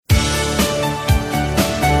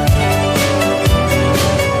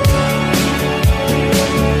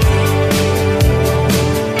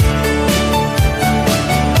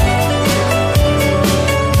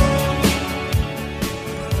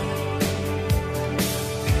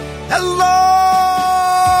Hello,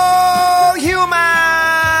 humans!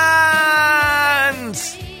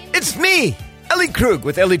 It's me, Ellie Krug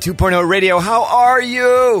with Ellie 2.0 Radio. How are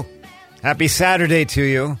you? Happy Saturday to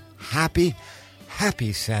you. Happy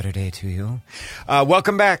Saturday to you.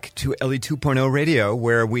 Welcome back to Ellie 2.0 Radio,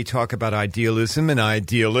 where we talk about idealism and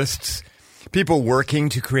idealists, people working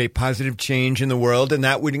to create positive change in the world, and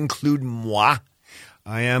that would include moi.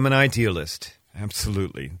 I am an idealist.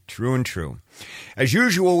 Absolutely. True and true. As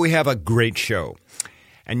usual, we have a great show.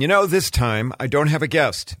 And you know, this time, I don't have a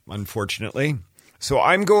guest, unfortunately. So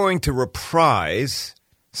I'm going to reprise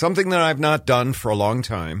something that I've not done for a long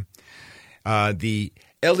time, the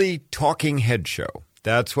Ellie Talking Head Show.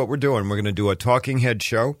 That's what we're doing. We're going to do a Talking Head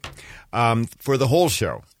Show for the whole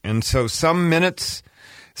show. And so some minutes,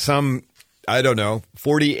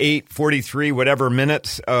 48, 43, whatever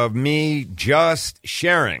minutes of me just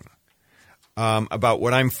sharing about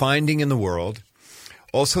what I'm finding in the world.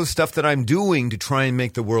 Also stuff that I'm doing to try and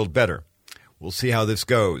make the world better. We'll see how this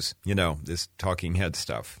goes, you know, this talking head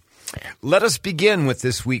stuff. Let us begin with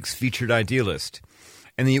this week's featured idealist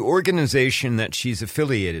and the organization that she's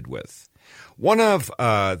affiliated with. One of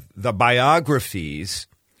the biographies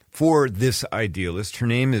for this idealist, her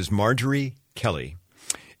name is Majorie Kelly,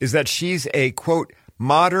 is that she's a, quote,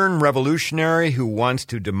 modern revolutionary who wants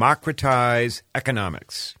to democratize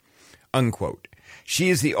economics, unquote. She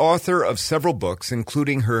is the author of several books,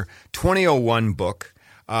 including her 2001 book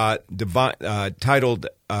titled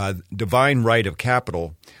Divine Right of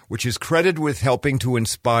Capital, which is credited with helping to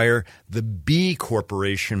inspire the B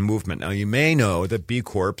Corporation movement. Now, you may know that B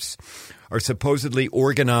Corps are supposedly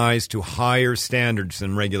organized to higher standards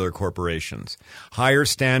than regular corporations, higher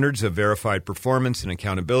standards of verified performance and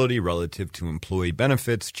accountability relative to employee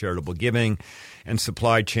benefits, charitable giving, and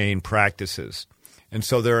supply chain practices. And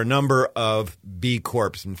so there are a number of B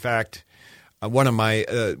Corps. In fact, one of my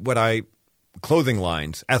clothing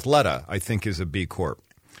lines, Athleta, I think is a B Corp.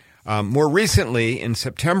 More recently, in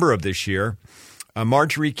September of this year,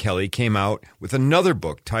 Majorie Kelly came out with another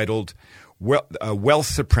book titled Wealth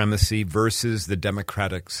Supremacy versus the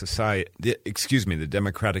Democratic the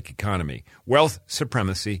Democratic Economy. Wealth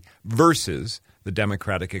Supremacy versus the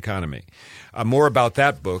Democratic Economy. More about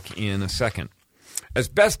that book in a second. As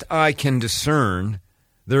best I can discern,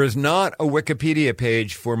 there is not a Wikipedia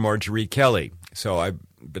page for Majorie Kelly. So I've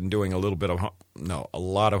been doing a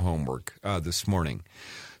lot of homework this morning.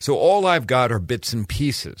 So all I've got are bits and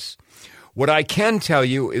pieces. What I can tell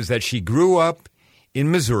you is that she grew up in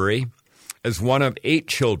Missouri as one of 8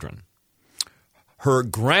 children. Her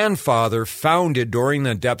grandfather founded, during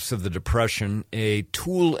the depths of the Depression, a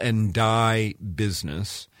tool and die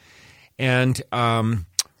business. And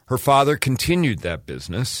her father continued that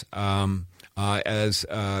business as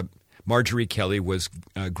Majorie Kelly was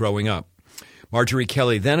growing up. Majorie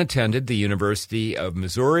Kelly then attended the University of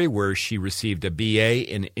Missouri, where she received a BA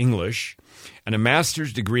in English and a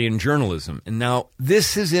master's degree in journalism. And now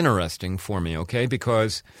this is interesting for me, okay,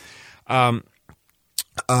 because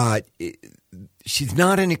she's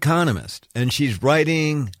not an economist, and she's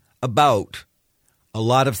writing about a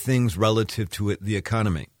lot of things relative to the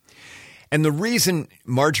economy. And the reason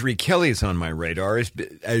Majorie Kelly is on my radar is,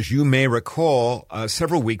 as you may recall,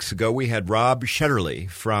 several weeks ago we had Rob Shetterly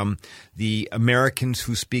from the Americans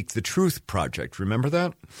Who Speak the Truth project. Remember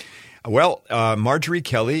that? Well, Majorie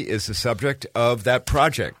Kelly is the subject of that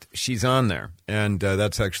project. She's on there, and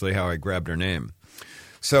that's actually how I grabbed her name.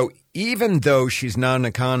 So even though she's not an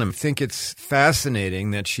economist, I think it's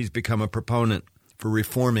fascinating that she's become a proponent for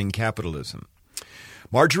reforming capitalism.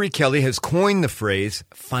 Majorie Kelly has coined the phrase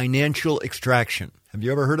financial extraction. Have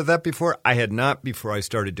you ever heard of that before? I had not before I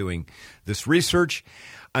started doing this research.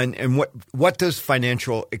 And what does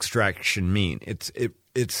financial extraction mean? It's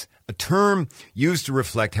a term used to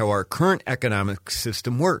reflect how our current economic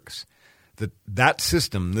system works. That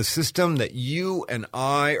system, the system that you and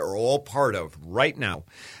I are all part of right now,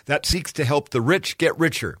 that seeks to help the rich get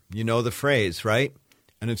richer. You know the phrase, right?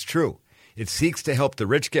 And it's true. It seeks to help the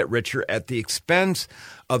rich get richer at the expense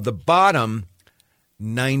of the bottom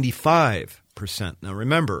 95%. Now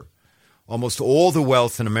remember, almost all the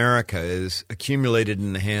wealth in America is accumulated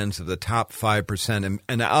in the hands of the top 5%.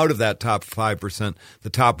 And out of that top 5%, the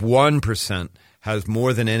top 1% has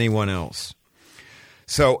more than anyone else.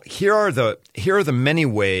 So here are the many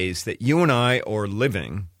ways that you and I are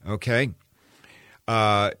living, okay,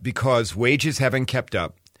 because wages haven't kept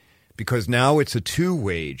up, because now it's a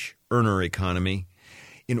two-wage earner economy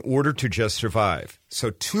in order to just survive. So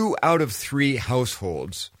 2 out of 3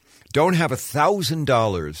 households don't have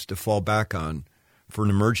 $1,000 to fall back on for an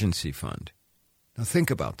emergency fund. Now think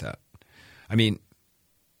about that. I mean,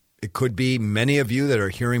 It could be many of you that are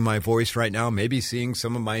hearing my voice right now, maybe seeing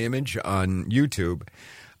some of my image on YouTube.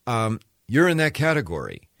 You're in that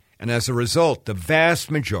category. And as a result, the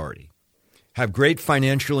vast majority have great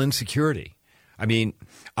financial insecurity. I mean,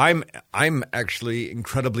 I'm actually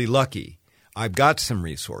incredibly lucky. I've got some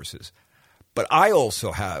resources. But I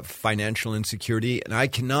also have financial insecurity, and I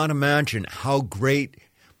cannot imagine how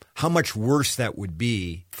much worse that would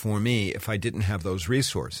be for me if I didn't have those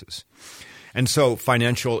resources. And so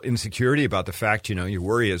financial insecurity about the fact, you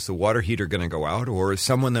worry, is the water heater going to go out, or is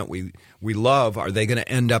someone that we love, are they going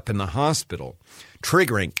to end up in the hospital?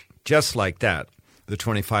 Triggering just like that, the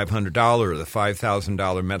 $2,500 or the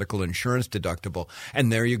 $5,000 medical insurance deductible.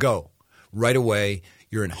 And there you go. Right away,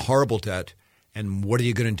 you're in horrible debt. And what are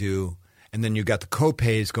you going to do? And then you got the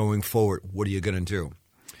copays going forward. What are you going to do?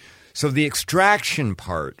 So the extraction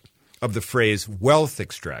part of the phrase wealth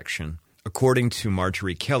extraction, according to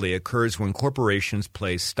Majorie Kelly, occurs when corporations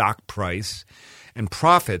place stock price and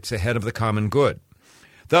profits ahead of the common good.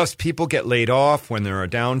 Thus, people get laid off when there are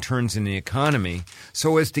downturns in the economy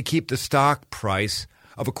so as to keep the stock price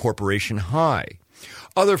of a corporation high.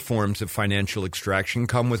 Other forms of financial extraction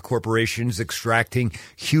come with corporations extracting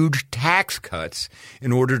huge tax cuts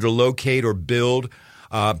in order to locate or build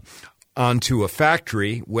onto a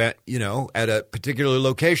factory where, at a particular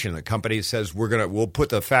location. The company says we'll put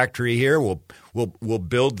the factory here, we'll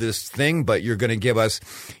build this thing, but you're going to give us,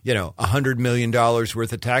 $100 million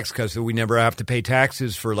worth of tax cuts so we never have to pay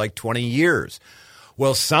taxes for like 20 years.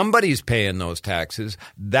 Well, somebody's paying those taxes.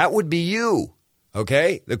 That would be you.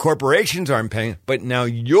 Okay? The corporations aren't paying, but now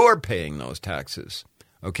you're paying those taxes,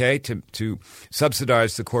 okay, to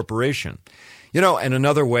subsidize the corporation. And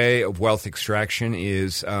another way of wealth extraction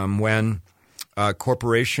is when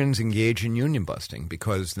corporations engage in union busting,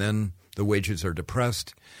 because then the wages are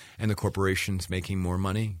depressed and the corporation's making more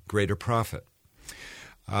money, greater profit.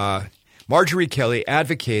 Majorie Kelly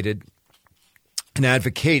advocated and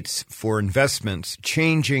advocates for investments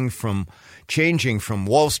changing from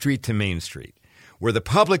Wall Street to Main Street, where the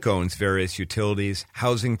public owns various utilities,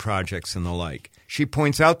 housing projects, and the like. She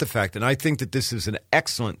points out the fact, and I think that this is an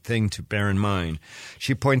excellent thing to bear in mind,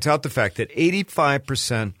 she points out the fact that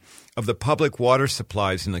 85% of the public water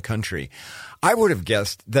supplies in the country, I would have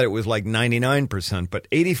guessed that it was like 99%, but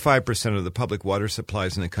 85% of the public water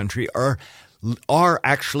supplies in the country are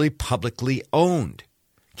actually publicly owned.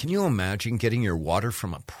 Can you imagine getting your water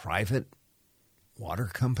from a private water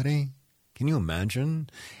company? Can you imagine?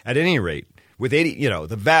 At any rate, with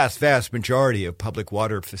the vast majority of public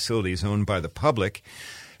water facilities owned by the public,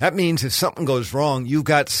 that means if something goes wrong, you've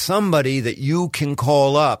got somebody that you can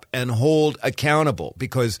call up and hold accountable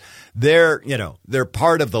because they're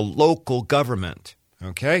part of the local government,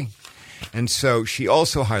 okay? And so she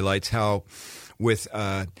also highlights how with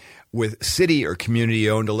city or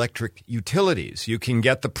community-owned electric utilities, you can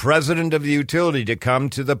get the president of the utility to come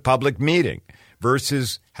to the public meeting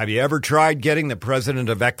versus, have you ever tried getting the president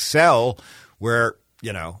of Excel, where,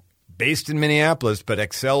 based in Minneapolis, but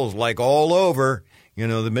Excel is like all over,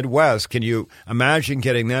 the Midwest. Can you imagine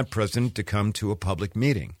getting that president to come to a public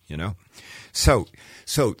meeting, So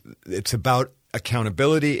it's about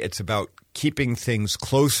accountability. It's about keeping things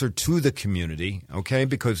closer to the community, okay?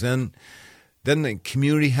 Because then the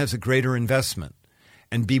community has a greater investment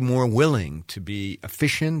and be more willing to be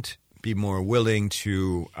efficient, be more willing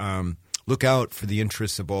to look out for the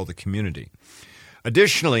interests of all the community.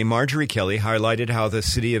 Additionally, Majorie Kelly highlighted how the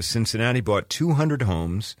city of Cincinnati bought 200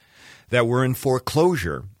 homes that were in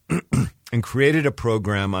foreclosure and created a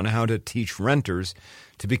program on how to teach renters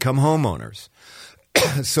to become homeowners.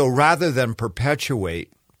 So rather than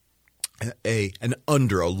perpetuate a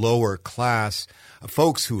lower class of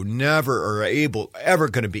folks who never are ever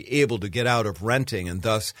going to be able to get out of renting and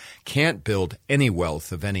thus can't build any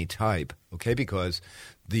wealth of any type, okay, because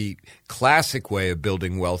the classic way of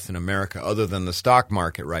building wealth in America, other than the stock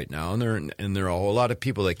market right now, and there are a whole lot of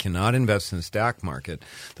people that cannot invest in the stock market,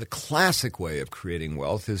 the classic way of creating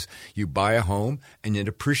wealth is you buy a home and it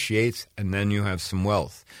appreciates and then you have some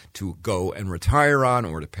wealth to go and retire on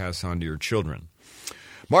or to pass on to your children.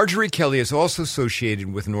 Majorie Kelly is also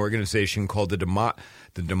associated with an organization called the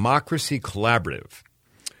Democracy Collaborative.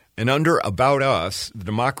 And under About Us, the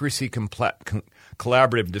Democracy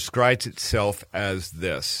Collaborative describes itself as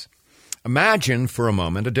this. Imagine for a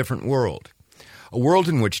moment a different world. A world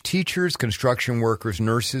in which teachers, construction workers,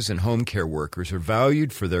 nurses, and home care workers are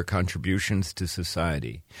valued for their contributions to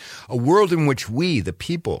society. A world in which we, the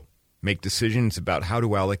people, make decisions about how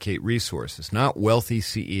to allocate resources, not wealthy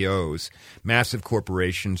CEOs, massive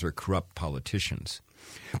corporations, or corrupt politicians.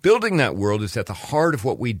 Building that world is at the heart of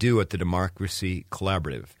what we do at the Democracy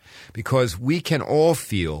Collaborative, because we can all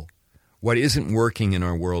feel what isn't working in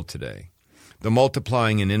our world today. The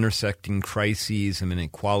multiplying and intersecting crises of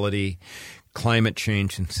inequality, climate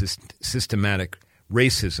change, and systematic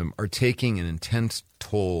racism are taking an immense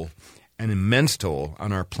toll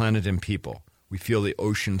on our planet and people. We feel the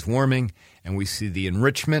oceans warming, and we see the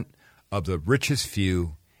enrichment of the richest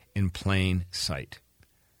few in plain sight.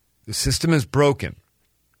 The system is broken,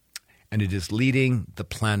 and it is leading the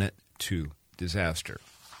planet to disaster.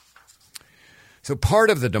 So part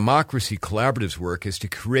of the Democracy Collaborative's work is to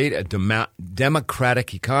create a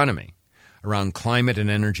democratic economy around climate and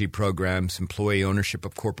energy programs, employee ownership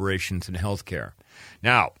of corporations, and healthcare.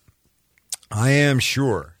 Now, I am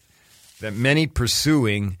sure that many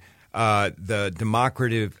pursuing the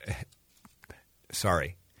democrative –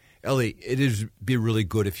 sorry, Ellie, it'd be really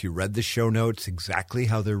good if you read the show notes exactly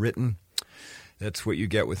how they're written. That's what you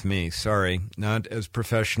get with me. Sorry, not as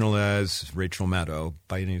professional as Rachel Maddow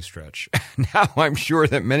by any stretch. Now, I'm sure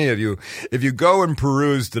that many of you, if you go and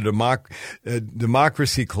peruse the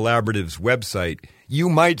Democracy Collaborative's website, you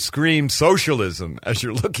might scream socialism as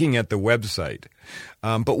you're looking at the website.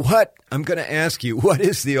 But what, I'm going to ask you, what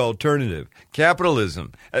is the alternative?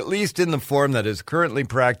 Capitalism, at least in the form that is currently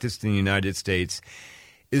practiced in the United States,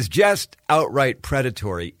 is just outright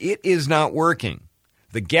predatory. It is not working.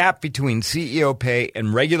 The gap between CEO pay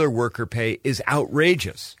and regular worker pay is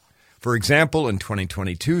outrageous. For example, in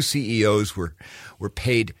 2022, CEOs were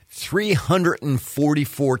paid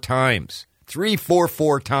 344 times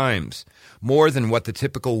more than what the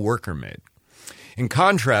typical worker made. In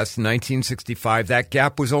contrast, in 1965, that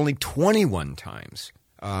gap was only 21 times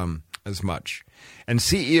as much. And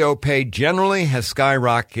CEO pay generally has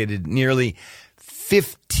skyrocketed nearly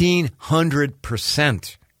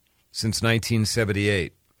 1,500% since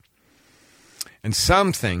 1978. And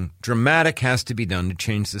something dramatic has to be done to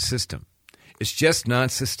change the system. It's just not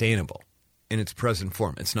sustainable in its present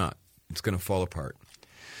form. It's not. It's going to fall apart.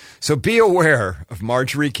 So be aware of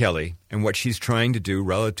Majorie Kelly and what she's trying to do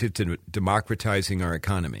relative to democratizing our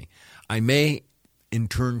economy. I may, in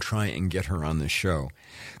turn, try and get her on this show.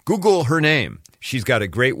 Google her name. She's got a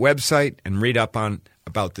great website, and read up on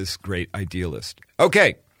about this great idealist.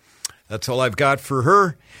 Okay. That's all I've got for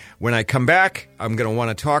her. When I come back, I'm going to want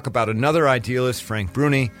to talk about another idealist, Frank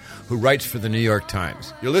Bruni, who writes for the New York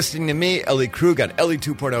Times. You're listening to me, Ellie Krug, on Ellie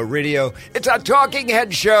 2.0 Radio. It's a talking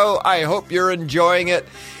head show. I hope you're enjoying it.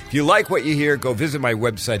 If you like what you hear, go visit my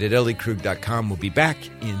website at elliekrug.com. We'll be back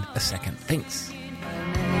in a second. Thanks.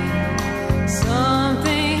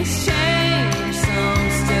 Something's changed,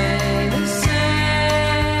 some stay the same.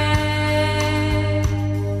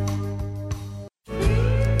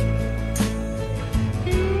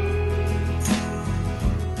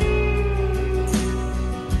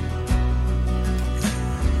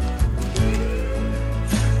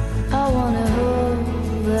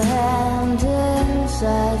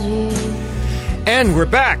 And we're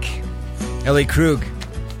back. Ellie Krug,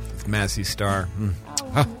 Massey Star.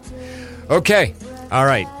 Huh. Okay. All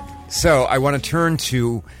right. So I want to turn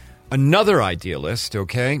to another idealist,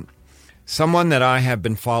 okay? Someone that I have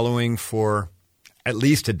been following for at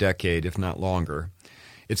least a decade, if not longer.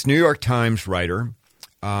 It's New York Times writer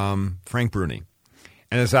Frank Bruni.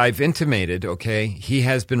 And as I've intimated, okay, he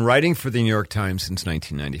has been writing for the New York Times since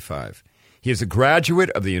 1995. He is a graduate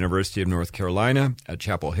of the University of North Carolina at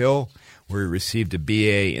Chapel Hill, where he received a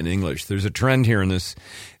BA in English. There's a trend here in this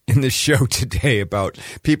show today about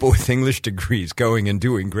people with English degrees going and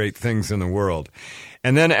doing great things in the world.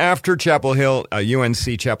 And then after Chapel Hill,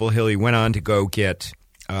 UNC Chapel Hill, he went on to go get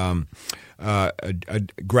a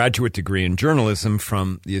graduate degree in journalism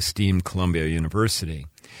from the esteemed Columbia University.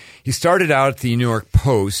 He started out at the New York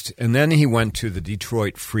Post, and then he went to the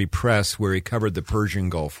Detroit Free Press, where he covered the Persian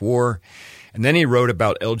Gulf War. And then he wrote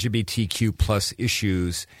about LGBTQ plus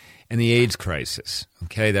issues and the AIDS crisis.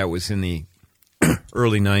 Okay, that was in the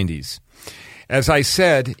early 90s. As I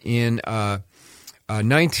said, in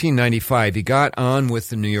 1995, he got on with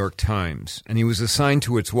the New York Times, and he was assigned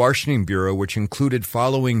to its Washington bureau, which included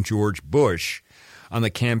following George Bush on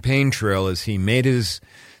the campaign trail as he made his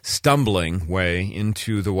stumbling way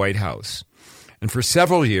into the White House. And for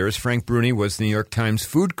several years, Frank Bruni was the New York Times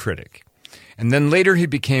food critic. And then later he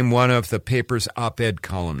became one of the paper's op-ed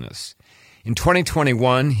columnists. In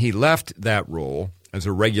 2021, he left that role as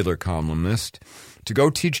a regular columnist to go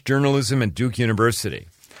teach journalism at Duke University.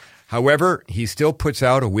 However, he still puts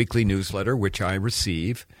out a weekly newsletter, which I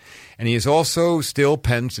receive, and he is also still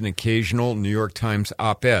pens an occasional New York Times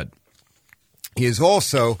op-ed. He is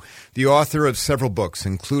also the author of several books,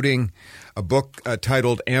 including a book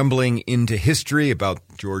titled Ambling into History about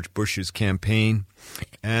George Bush's campaign,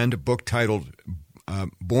 and a book titled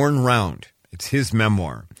Born Round. It's his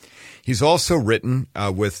memoir. He's also written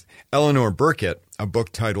with Eleanor Burkett a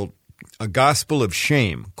book titled A Gospel of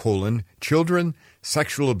Shame, Children,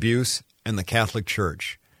 Sexual Abuse, and the Catholic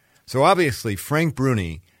Church. So obviously, Frank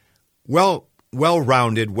Bruni,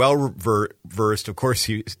 well-rounded, well-versed. Of course,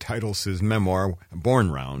 he titles his memoir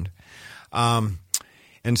Born Round. And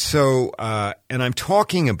I'm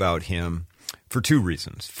talking about him for two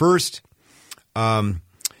reasons. First,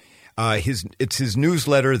 it's his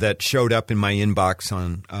newsletter that showed up in my inbox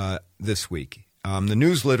on this week. The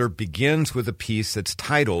newsletter begins with a piece that's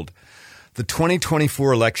titled, "The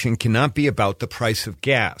 2024 election cannot be about the price of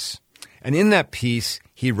gas." And in that piece,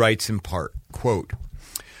 he writes in part, quote,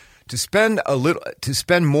 To spend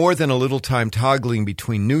more than a little time toggling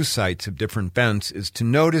between news sites of different bents is to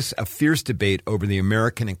notice a fierce debate over the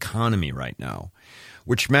American economy right now.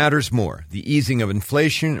 Which matters more, the easing of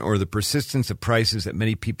inflation or the persistence of prices that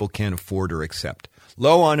many people can't afford or accept?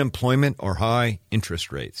 Low unemployment or high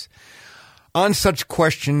interest rates? On such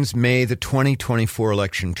questions may the 2024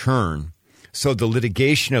 election turn, so the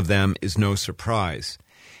litigation of them is no surprise.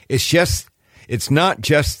 It's not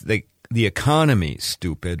just the economy,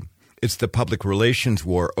 stupid. It's the public relations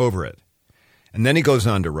war over it. And then he goes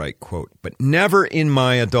on to write, quote, "But never in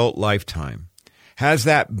my adult lifetime has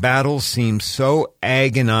that battle seemed so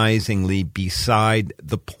agonizingly beside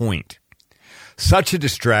the point. Such a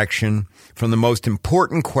distraction from the most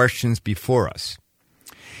important questions before us.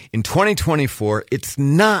 In 2024, it's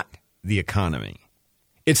not the economy.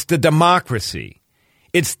 It's the democracy.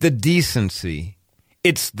 It's the decency.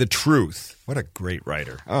 It's the truth." What a great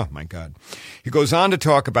writer. Oh, my God. He goes on to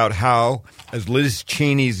talk about how, as Liz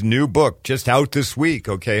Cheney's new book, just out this week,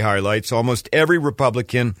 highlights, almost every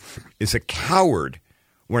Republican is a coward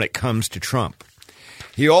when it comes to Trump.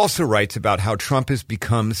 He also writes about how Trump has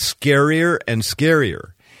become scarier and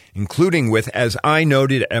scarier, including with, as I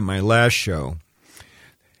noted at my last show,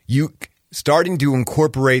 you starting to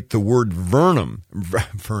incorporate the word vermin.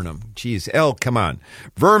 Geez, come on.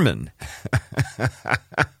 Vermin.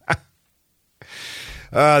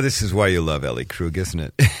 This is why you love Ellie Krug, isn't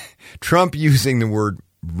it? Trump using the word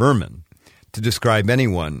vermin to describe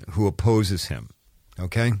anyone who opposes him.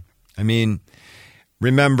 Okay? I mean,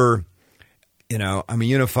 remember, I'm a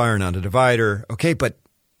unifier, not a divider. Okay, but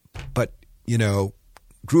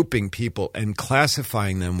grouping people and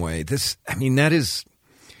classifying them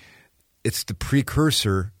it's the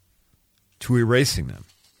precursor to erasing them.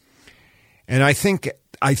 And I think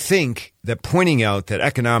that pointing out that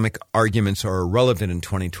economic arguments are irrelevant in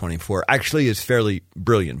 2024 actually is fairly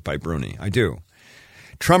brilliant by Bruni. I do.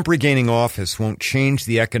 Trump regaining office won't change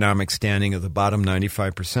the economic standing of the bottom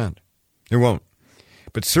 95%. It won't.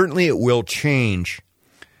 But certainly it will change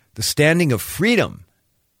the standing of freedom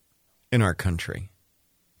in our country.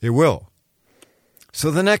 It will. So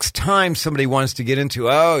the next time somebody wants to get into,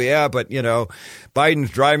 Biden's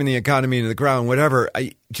driving the economy into the ground, whatever,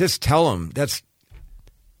 I just tell them that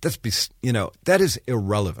is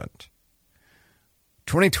irrelevant.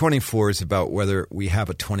 2024 is about whether we have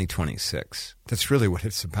a 2026. That's really what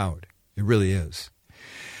it's about. It really is.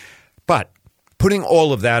 But putting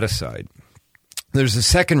all of that aside, there's a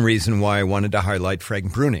second reason why I wanted to highlight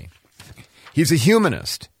Frank Bruni. He's a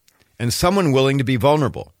humanist and someone willing to be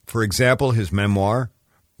vulnerable. For example, his memoir,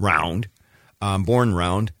 Born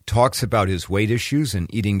Round, talks about his weight issues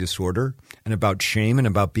and eating disorder and about shame and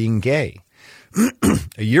about being gay.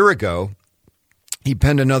 A year ago, he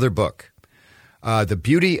penned another book, The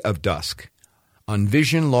Beauty of Dusk, on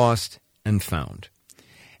vision lost and found.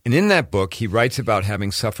 And in that book, he writes about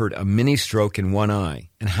having suffered a mini stroke in one eye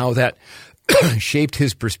and how that shaped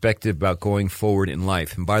his perspective about going forward in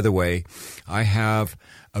life. And by the way, I have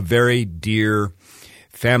a very dear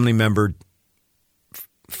family member,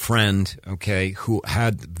 friend, who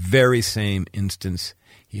had the very same instance.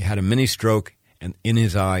 He had a mini stroke in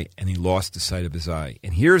his eye, and he lost the sight of his eye.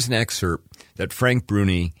 And here's an excerpt that Frank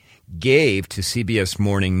Bruni gave to CBS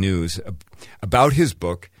Morning News about his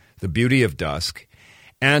book, The Beauty of Dusk,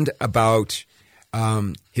 and about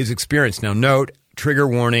his experience. Now, note, trigger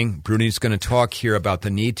warning, Bruni's going to talk here about the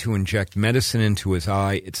need to inject medicine into his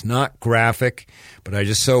eye. It's not graphic, but I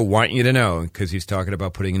just so want you to know, because he's talking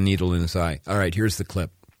about putting a needle in his eye. All right, here's the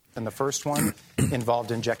clip. And the first one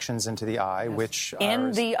involved injections into the eye, which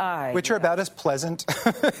are about as pleasant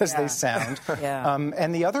as they sound. Yeah.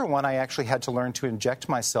 And the other one, I actually had to learn to inject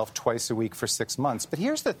myself twice a week for 6 months. But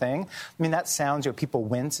here's the thing. I mean, that sounds, people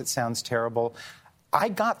wince. It sounds terrible. I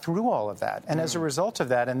got through all of that. And as a result of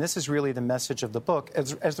that, and this is really the message of the book,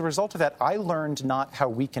 as the result of that, I learned not how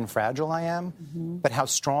weak and fragile I am, but how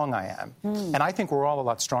strong I am. And I think we're all a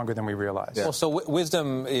lot stronger than we realize. Well, so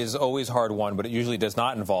wisdom is always hard won, but it usually does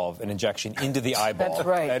not involve an injection into the eyeball. That's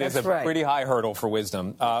right. That is a pretty high hurdle for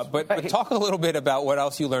wisdom. But talk a little bit about what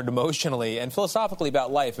else you learned emotionally and philosophically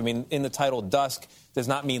about life. I mean, in the title, dusk does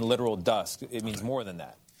not mean literal dusk. It means more than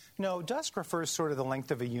that. No, dusk refers sort of the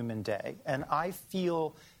length of a human day. And I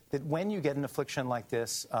feel that when you get an affliction like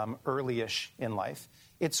this early-ish in life,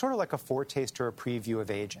 it's sort of like a foretaste or a preview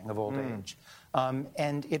of aging, of old age.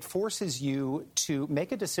 And it forces you to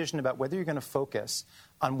make a decision about whether you're going to focus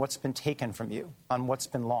on what's been taken from you, on what's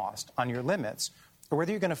been lost, on your limits, or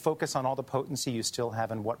whether you're going to focus on all the potency you still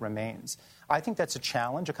have and what remains. I think that's a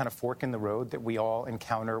challenge, a kind of fork in the road that we all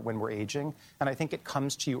encounter when we're aging. And I think it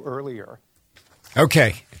comes to you earlier.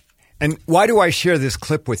 Okay. And why do I share this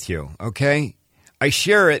clip with you, okay? I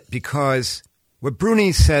share it because what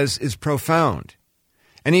Bruni says is profound.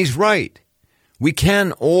 And he's right. We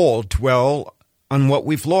can all dwell on what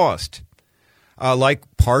we've lost,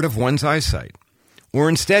 like part of one's eyesight. Or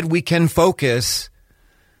instead, we can focus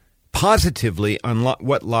positively on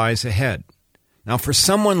what lies ahead. Now, for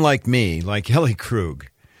someone like me, like Ellie Krug,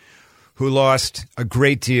 who lost a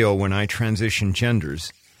great deal when I transitioned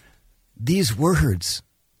genders, these words,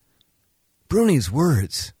 Bruni's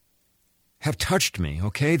words, have touched me,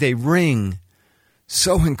 okay? They ring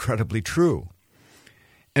so incredibly true.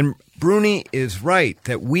 And Bruni is right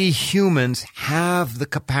that we humans have the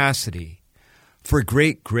capacity for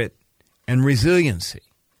great grit and resiliency.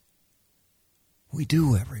 We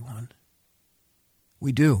do, everyone.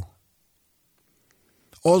 We do.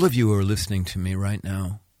 All of you who are listening to me right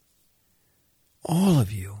now, all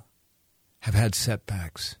of you have had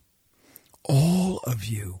setbacks. All of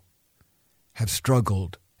you have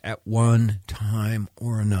struggled at one time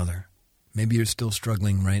or another. Maybe you're still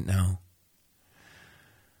struggling right now.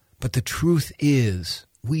 But the truth is,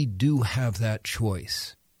 we do have that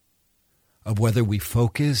choice of whether we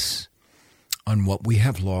focus on what we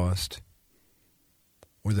have lost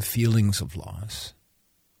or the feelings of loss,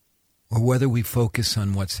 or whether we focus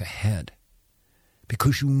on what's ahead.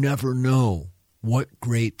 Because you never know what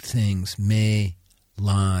great things may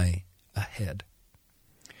lie ahead.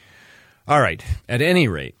 All right. At any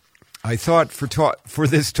rate, I thought for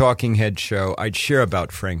this Talking Head show, I'd share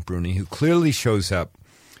about Frank Bruni, who clearly shows up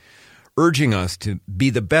urging us to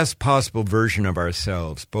be the best possible version of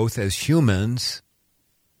ourselves, both as humans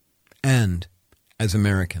and as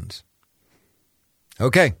Americans.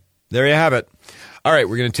 Okay, there you have it. All right,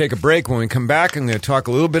 we're going to take a break. When we come back, I'm going to talk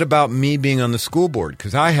a little bit about me being on the school board,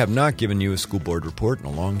 because I have not given you a school board report in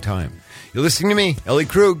a long time. You're listening to me, Ellie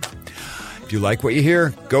Krug. If you like what you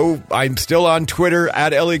hear, go. I'm still on Twitter,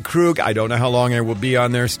 at Ellie Krug. I don't know how long I will be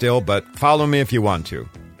on there still, but follow me if you want to.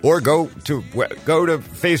 Or go to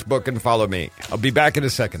Facebook and follow me. I'll be back in a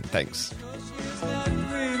second. Thanks.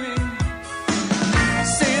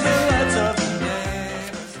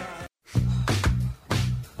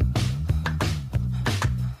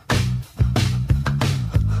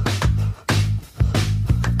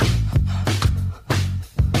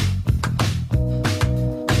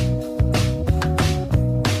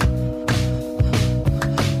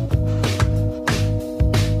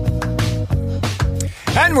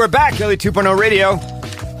 And we're back, Ellie 2.0 Radio.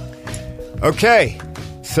 Okay,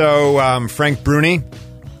 so Frank Bruni,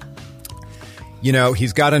 you know,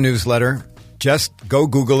 he's got a newsletter. Just go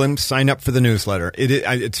Google him, sign up for the newsletter.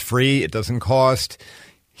 It's free, it doesn't cost.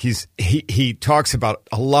 He talks about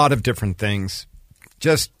a lot of different things,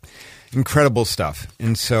 just incredible stuff.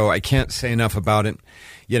 And so I can't say enough about it.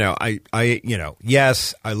 You know,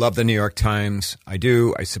 yes, I love the New York Times. I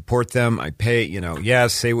do. I support them. I pay,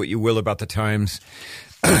 yes, say what you will about the Times.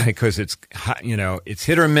 Because it's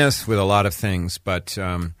hit or miss with a lot of things. But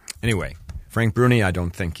anyway, Frank Bruni, I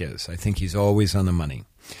don't think is. I think he's always on the money.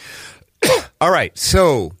 All right.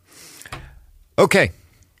 So, okay.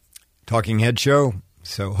 Talking Head Show.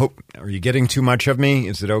 So are you getting too much of me?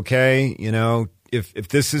 Is it okay? If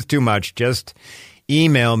this is too much, just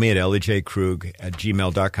email me at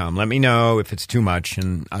elliekrug@gmail.com. Let me know if it's too much,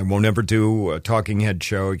 and I won't ever do a Talking Head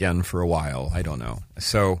Show again for a while. I don't know.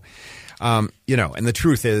 So... and the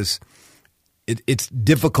truth is, it's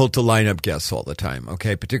difficult to line up guests all the time,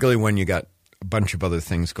 okay? Particularly when you got a bunch of other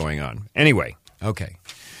things going on. Anyway, okay.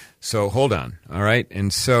 So hold on, all right?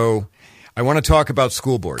 And so I want to talk about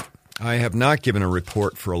school board. I have not given a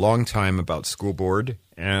report for a long time about school board,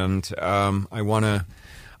 and I want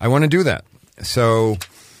to do that. So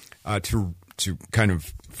to kind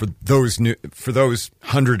of for those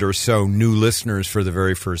 100 or so new listeners for the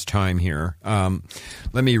very first time here,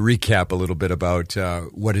 let me recap a little bit about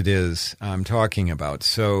what it is I'm talking about.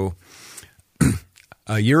 So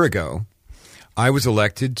a year ago, I was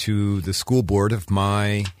elected to the school board of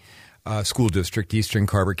my school district, Eastern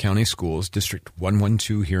Carver County Schools, District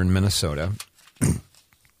 112 here in Minnesota.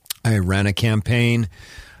 I ran a campaign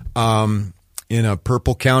in a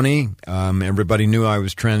purple county. Everybody knew I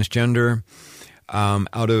was transgender.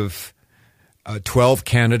 Out of 12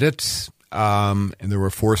 candidates, and there were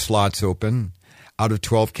 4 slots open. Out of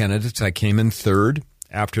 12 candidates, I came in third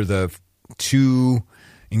after the 2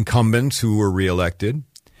 incumbents who were reelected.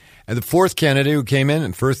 And the fourth candidate who came in,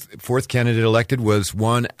 and fourth candidate elected, was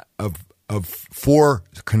one of 4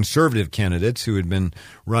 conservative candidates who had been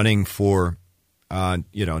running for,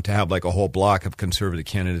 to have like a whole block of conservative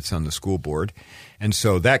candidates on the school board. And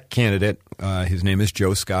so that candidate, his name is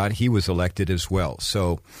Joe Scott, he was elected as well.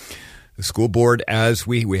 So the school board, as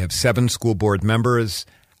we have 7 school board members.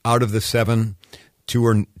 Out of the 7, 2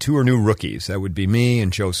 are new rookies. That would be me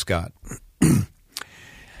and Joe Scott.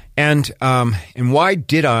 And why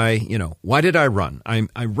did I run?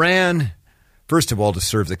 I ran, first of all, to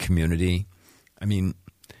serve the community. I mean,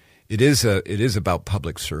 it is about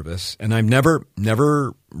public service, and I've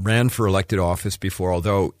never ran for elected office before.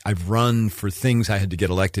 Although I've run for things I had to get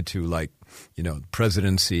elected to, like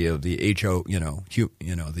presidency of the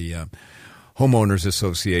the homeowners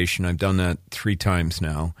association. I've done that 3 times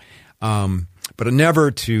now, but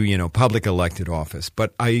never to public elected office.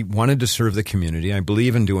 But I wanted to serve the community. I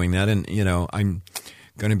believe in doing that, and I'm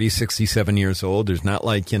going to be 67 years old. There's not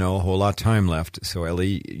a whole lot of time left. So,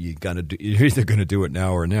 Ellie, you're either going to do it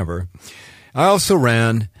now or never. I also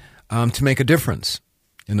ran to make a difference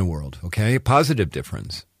in the world, okay? A positive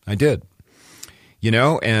difference. I did.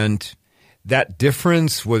 And that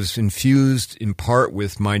difference was infused in part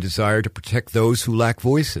with my desire to protect those who lack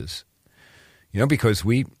voices. Because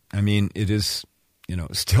it is,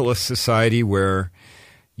 still a society where,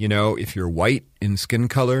 if you're white in skin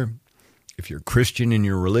color, if you're Christian in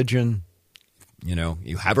your religion,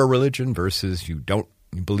 you have a religion versus you don't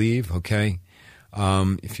believe, okay?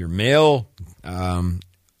 If you're male, all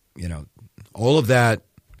of that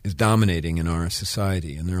is dominating in our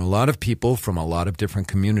society. And there are a lot of people from a lot of different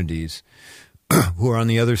communities who are on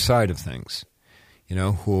the other side of things,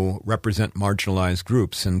 who represent marginalized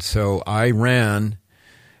groups. And so I ran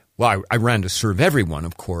to serve everyone,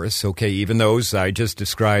 of course, okay, even those I just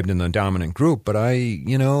described in the dominant group, but I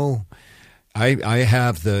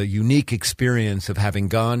have the unique experience of having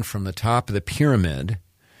gone from the top of the pyramid,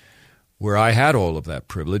 where I had all of that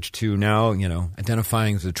privilege, to now,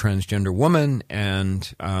 identifying as a transgender woman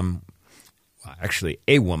and actually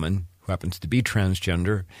a woman who happens to be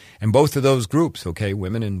transgender. And both of those groups, okay,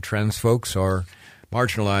 women and trans folks, are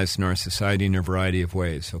marginalized in our society in a variety of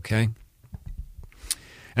ways, okay?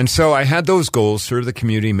 And so I had those goals: serve the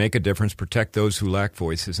community, make a difference, protect those who lack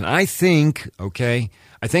voices. And I think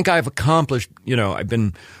I've accomplished, I've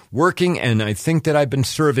been working, and I think that I've been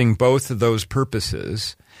serving both of those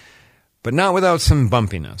purposes, but not without some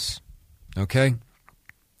bumpiness, okay?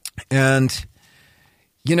 And,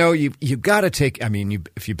 you've got to take,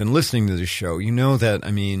 if you've been listening to this show, you know that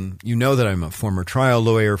I'm a former trial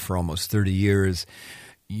lawyer for almost 30 years.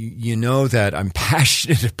 You know that I'm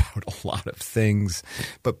passionate about a lot of things,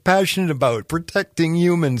 but passionate about protecting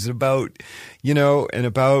humans, about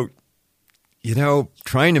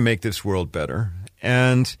trying to make this world better.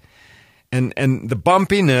 And the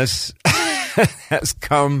bumpiness has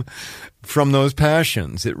come from those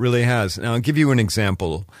passions. It really has. Now, I'll give you an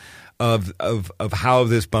example of how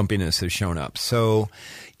this bumpiness has shown up. So,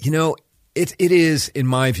 it is, in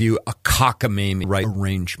my view, a cockamamie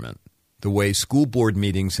arrangement. The way school board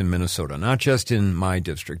meetings in Minnesota, not just in my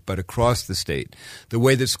district, but across the state, the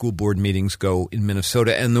way that school board meetings go in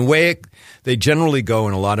Minnesota, and the way they generally go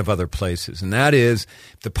in a lot of other places. And that is,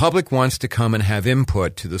 if the public wants to come and have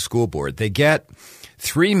input to the school board, they get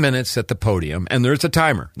 3 minutes at the podium, and there's a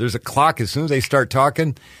timer. There's a clock. As soon as they start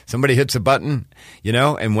talking, somebody hits a button,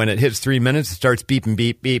 and when it hits 3 minutes, it starts beeping,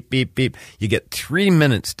 beep, beep, beep, beep. You get 3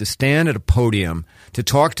 minutes to stand at a podium to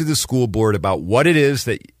talk to the school board about what it is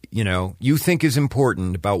that you think is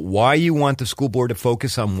important, about why you want the school board to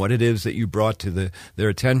focus on what it is that you brought to their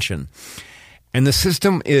attention. And the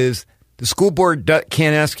system is, the school board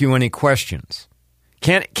can't ask you any questions,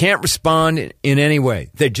 can't respond in any way.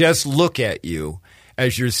 They just look at you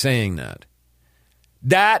as you're saying that.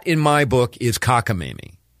 That, in my book, is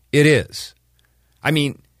cockamamie. It is.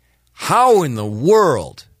 How in the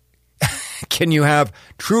world can you have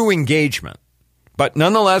true engagement But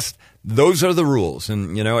nonetheless, those are the rules.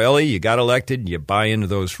 And, Ellie, you got elected, you buy into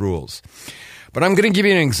those rules. But I'm going to give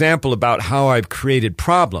you an example about how I've created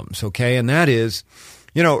problems, okay? And that is,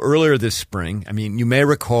 earlier this spring, you may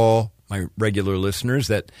recall, my regular listeners,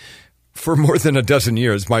 that for more than a dozen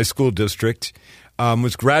years, my school district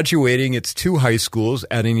was graduating its 2 high schools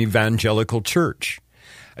at an evangelical church.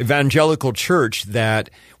 Evangelical church that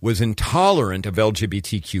was intolerant of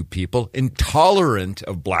LGBTQ people, intolerant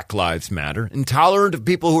of Black Lives Matter, intolerant of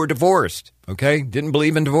people who are divorced, okay? Didn't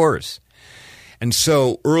believe in divorce. And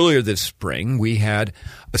so earlier this spring, we had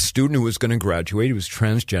a student who was going to graduate. He was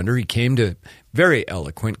transgender. He came very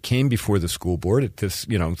eloquent, came before the school board at this,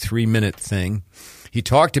 3-minute thing. He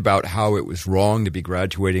talked about how it was wrong to be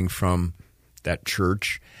graduating from that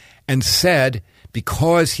church and said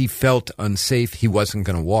because he felt unsafe, he wasn't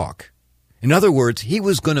going to walk. In other words, he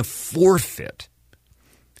was going to forfeit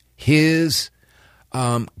his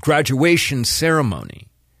graduation ceremony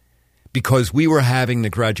because we were having the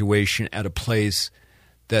graduation at a place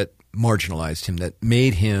that marginalized him, that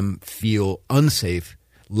made him feel unsafe,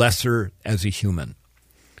 lesser as a human.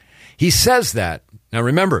 He says that. Now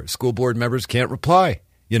remember, school board members can't reply,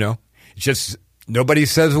 It's just nobody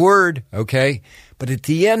says a word, okay? But at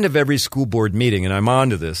the end of every school board meeting, and I'm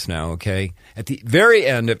on to this now, okay? At the very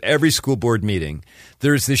end of every school board meeting,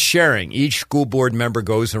 there's this sharing. Each school board member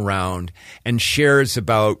goes around and shares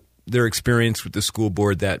about their experience with the school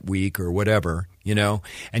board that week or whatever,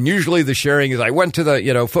 And usually the sharing is, I went to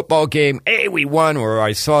the, football game, hey, we won, or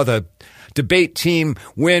I saw the debate team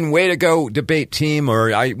win, way to go, debate team,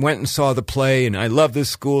 or I went and saw the play and I love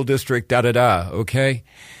this school district, da-da-da, okay?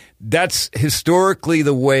 That's historically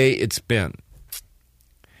the way it's been.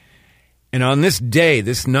 And on this day,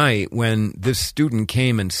 this night, when this student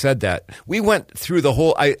came and said that, we went through the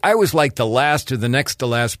whole, I was like the last or the next to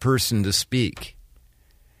last person to speak.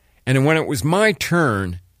 And when it was my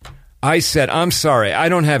turn, I said, I'm sorry, I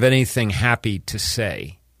don't have anything happy to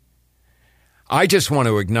say. I just want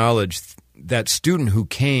to acknowledge that student who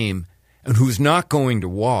came and who's not going to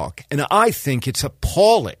walk. And I think it's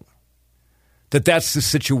appalling that that's the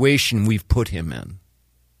situation we've put him in.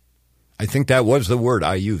 I think that was the word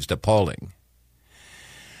I used, appalling.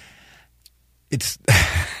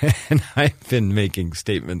 And I've been making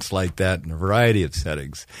statements like that in a variety of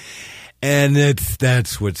settings. And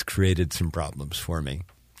that's what's created some problems for me,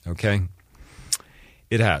 okay?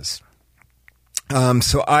 It has.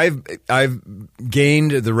 So I've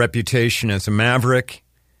gained the reputation as a maverick,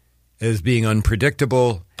 as being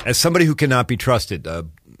unpredictable, as somebody who cannot be trusted. The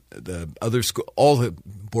other school, all the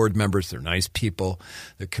board members, they're nice people.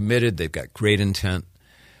 They're committed. They've got great intent.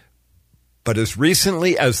 But as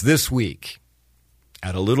recently as this week,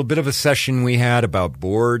 at a little bit of a session we had about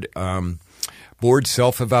board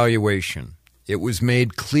self-evaluation, it was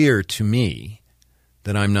made clear to me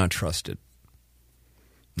that I'm not trusted.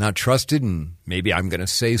 Not trusted, and maybe I'm going to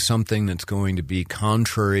say something that's going to be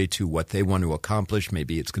contrary to what they want to accomplish.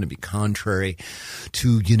 Maybe it's going to be contrary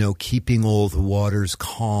to, keeping all the waters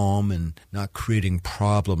calm and not creating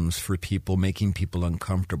problems for people, making people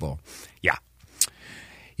uncomfortable. Yeah.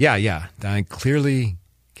 I clearly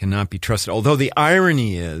cannot be trusted. Although the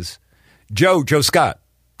irony is, Joe Scott,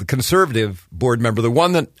 the conservative board member, the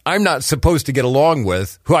one that I'm not supposed to get along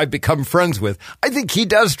with, who I've become friends with, I think he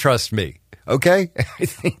does trust me. Okay? I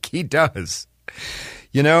think he does.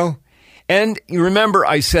 And you remember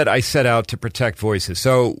I said I set out to protect voices.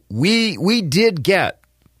 So we did get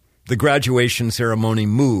the graduation ceremony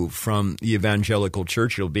moved from the evangelical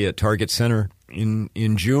church. It'll be at Target Center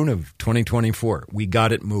in June of 2024. We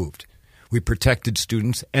got it moved. We protected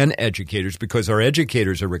students and educators because our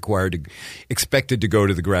educators are expected to go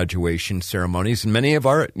to the graduation ceremonies. And many of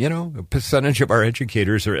our, a percentage of our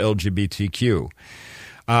educators are LGBTQ.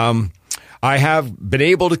 I have been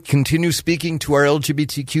able to continue speaking to our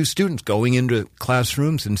LGBTQ students, going into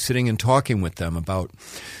classrooms and sitting and talking with them about,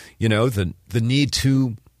 the need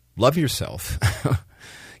to love yourself,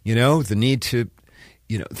 the need to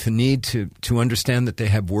understand that they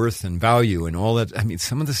have worth and value and all that. I mean,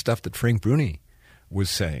 some of the stuff that Frank Bruni was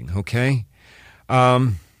saying, okay?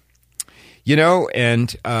 And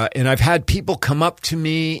I've had people come up to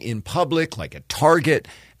me in public, like at Target,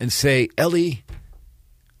 and say, Ellie,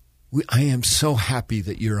 I am so happy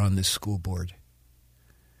that you're on this school board.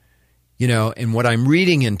 And what I'm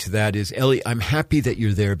reading into that is, Ellie, I'm happy that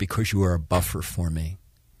you're there because you are a buffer for me.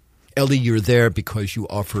 Ellie, you're there because you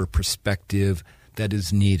offer a perspective that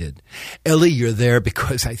is needed. Ellie, you're there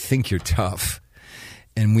because I think you're tough,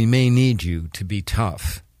 and we may need you to be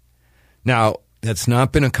tough. Now, that's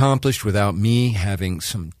not been accomplished without me having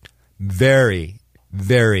some very,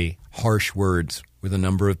 very harsh words with a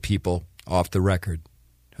number of people off the record,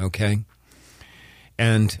 okay?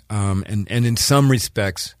 And in some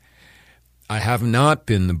respects, I have not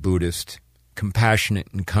been the Buddhist, compassionate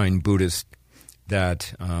and kind Buddhist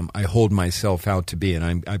that I hold myself out to be,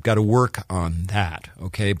 and I've got to work on that,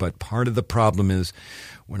 okay? But part of the problem is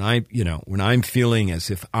when I'm feeling as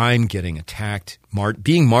if I'm getting attacked,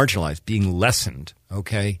 being marginalized, being lessened,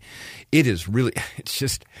 okay? It's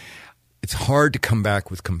hard to come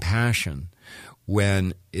back with compassion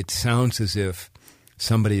when it sounds as if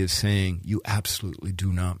somebody is saying you absolutely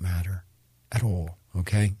do not matter at all.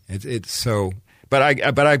 Okay, it's so. But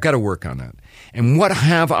I've got to work on that. And what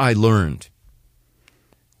have I learned?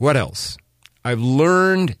 What else? I've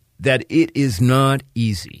learned that it is not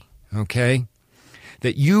easy. Okay,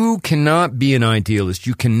 that you cannot be an idealist.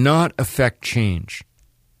 You cannot affect change.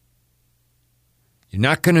 You're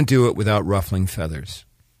not going to do it without ruffling feathers.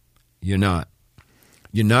 You're not.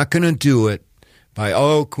 You're not going to do it by,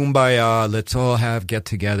 kumbaya, let's all get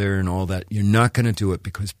together and all that. You're not going to do it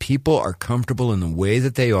because people are comfortable in the way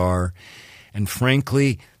that they are. And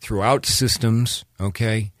frankly, throughout systems,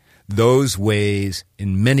 okay, those ways,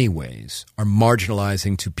 in many ways, are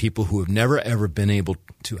marginalizing to people who have never, ever been able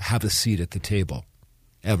to have a seat at the table,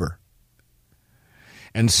 ever.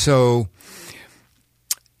 And so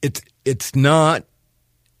it is not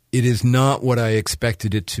what I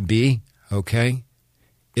expected it to be, okay?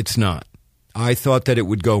 It's not. I thought that it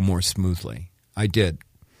would go more smoothly. I did.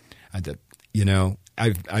 You know,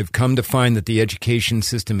 I've come to find that the education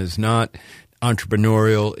system is not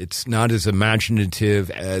entrepreneurial. It's not as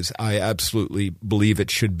imaginative as I absolutely believe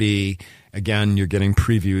it should be. Again, you're getting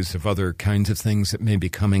previews of other kinds of things that may be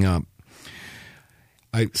coming up.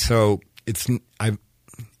 But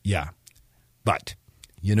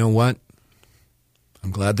you know what?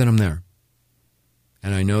 I'm glad that I'm there.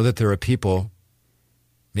 And I know that there are people,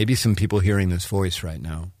 maybe some people hearing this voice right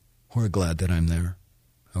now, who are glad that I'm there.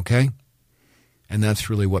 Okay? And that's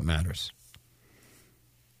really what matters.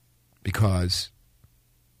 Because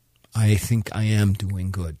I think I am doing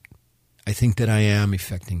good. I think that I am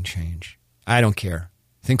effecting change. I don't care.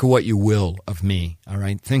 Think of what you will of me, all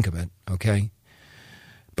right? Think of it, okay?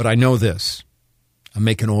 But I know this. I'm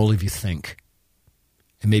making all of you think.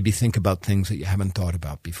 And maybe think about things that you haven't thought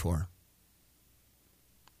about before.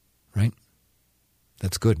 Right?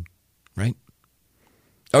 That's good, right?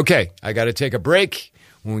 Okay, I got to take a break.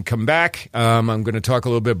 When we come back, I'm going to talk a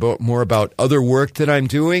little bit more about other work that I'm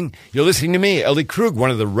doing. You're listening to me, Ellie Krug,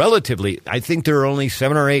 one of the I think there are only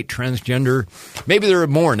 7 or 8 transgender, maybe there are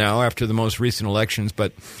more now after the most recent elections,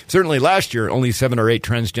 but certainly last year, only 7 or 8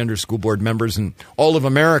 transgender school board members in all of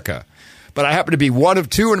America. But I happen to be one of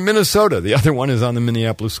 2 in Minnesota. The other one is on the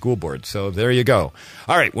Minneapolis School Board. So there you go.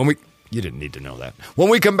 All right, you didn't need to know that. When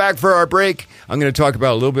we come back for our break, I'm going to talk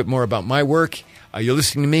about a little bit more about my work. You're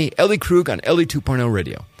listening to me, Ellie Krug, on Ellie 2.0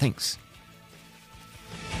 Radio. Thanks.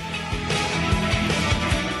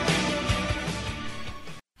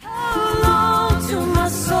 How long till my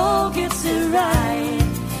soul gets it right?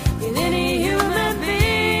 Will any human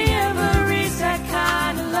being ever reach that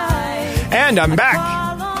kind of life? And I'm back.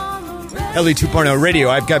 Ellie 2.0 Radio.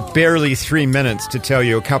 I've got barely 3 minutes to tell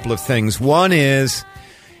you a couple of things. One is,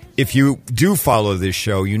 if you do follow this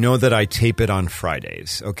show, you know that I tape it on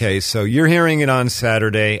Fridays. Okay, so you're hearing it on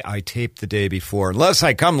Saturday. I tape the day before, unless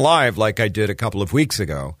I come live like I did a couple of weeks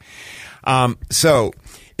ago. So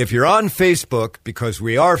if you're on Facebook, because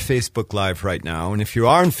we are Facebook Live right now, and if you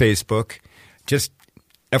are on Facebook, just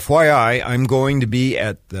FYI, I'm going to be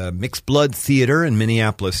at the Mixed Blood Theater in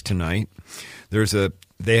Minneapolis tonight.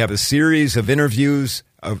 They have a series of interviews.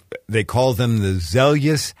 They call them the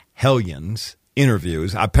Zealous Hellions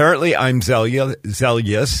interviews. Apparently, I'm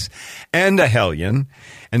zealous and a hellion,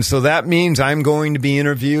 and so that means I'm going to be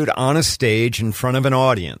interviewed on a stage in front of an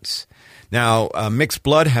audience. Now, Mixed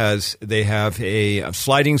Blood have a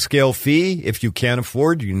sliding scale fee. If you can't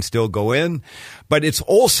afford, you can still go in, but it's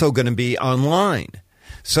also going to be online.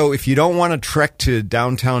 So if you don't want to trek to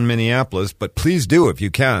downtown Minneapolis, but please do if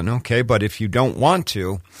you can, okay? But if you don't want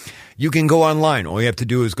to, you can go online. All you have to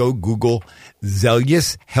do is go Google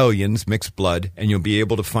Zealous Hellions Mixed Blood, and you'll be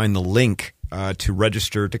able to find the link to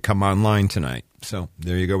register to come online tonight. So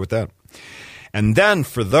there you go with that. And then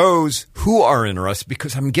for those who are interested,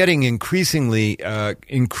 because I'm getting increasingly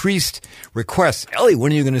increased requests, Ellie,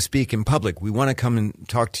 when are you going to speak in public? We want to come and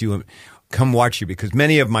talk to you, come watch you, because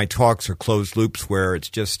many of my talks are closed loops where it's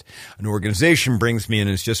just an organization brings me in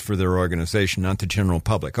and it's just for their organization, not the general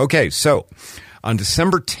public. Okay, so on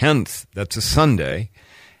December 10th, that's a Sunday,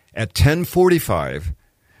 at 10:45,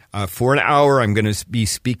 for an hour, I'm going to be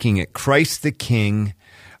speaking at Christ the King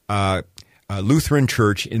Lutheran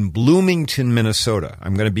Church in Bloomington, Minnesota.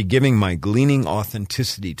 I'm going to be giving my Gleaning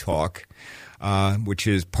Authenticity talk, which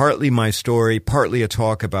is partly my story, partly a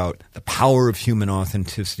talk about the power of human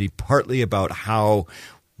authenticity, partly about how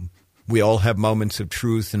we all have moments of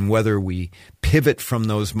truth and whether we pivot from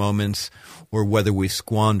those moments or whether we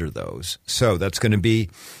squander those. So that's going to be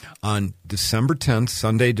on December 10th,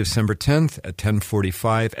 Sunday, December 10th at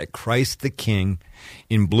 10:45 at Christ the King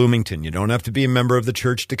in Bloomington. You don't have to be a member of the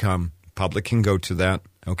church to come. Public can go to that,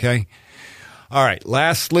 okay? All right,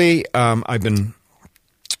 lastly, I've been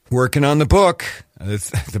working on the book,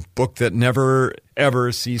 the book that never,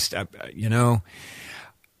 ever ceased.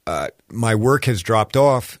 My work has dropped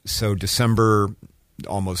off, so December,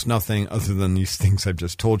 almost nothing other than these things I've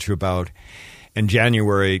just told you about. And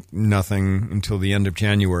January, nothing until the end of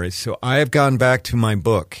January. So I have gone back to my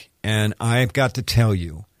book, and I've got to tell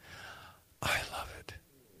you, I love it.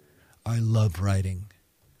 I love writing.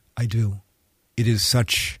 I do. It is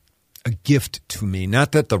such a gift to me.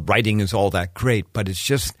 Not that the writing is all that great, but it's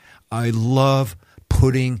just, I love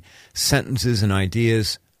putting sentences and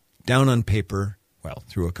ideas down on paper, well,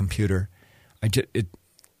 through a computer.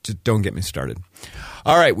 Just don't get me started.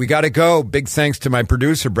 All right, we got to go. Big thanks to my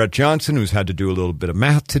producer, Brett Johnson, who's had to do a little bit of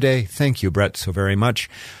math today. Thank you, Brett, so very much.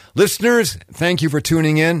 Listeners, thank you for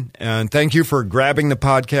tuning in, and thank you for grabbing the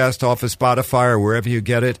podcast off of Spotify or wherever you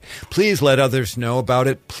get it. Please let others know about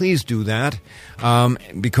it. Please do that,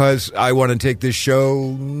 because I want to take this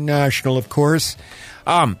show national, of course.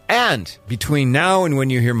 And between now and when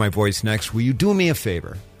you hear my voice next, will you do me a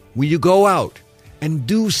favor? Will you go out and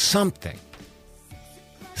do something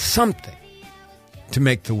to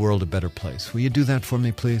make the world a better place? Will you do that for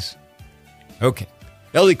me, please? Okay.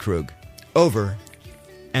 Ellie Krug, over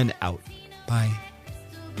and out. Bye.